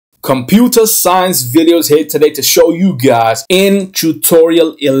computer science videos here today to show you guys in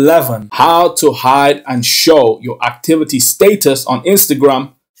tutorial 11 how to hide and show your activity status on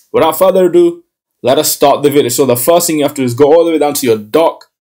Instagram. Without further ado, let us start the video. So the first thing you have to do is go all the way down to your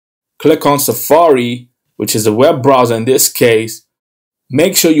dock, click on Safari, which is a web browser in this case.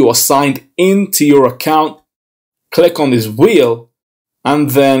 Make sure you are signed into your account. Click on this wheel and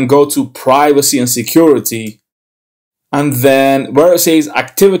then go to privacy and security. And then where it says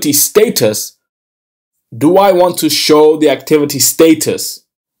activity status, do I want to show the activity status,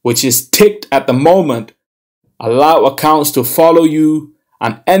 which is ticked at the moment? Allow accounts to follow you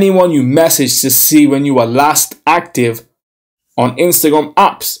and anyone you message to see when you were last active on Instagram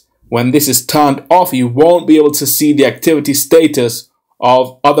apps. When this is turned off, you won't be able to see the activity status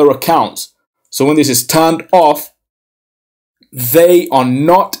of other accounts. So when this is turned off, they are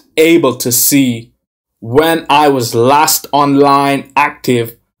not able to see when I was last online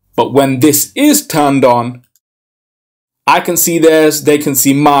active. But when this is turned on, I can see theirs, they can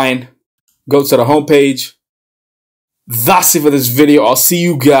see mine. Go to the home page. That's it for this video. I'll see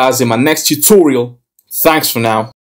you guys in my next tutorial. Thanks for now.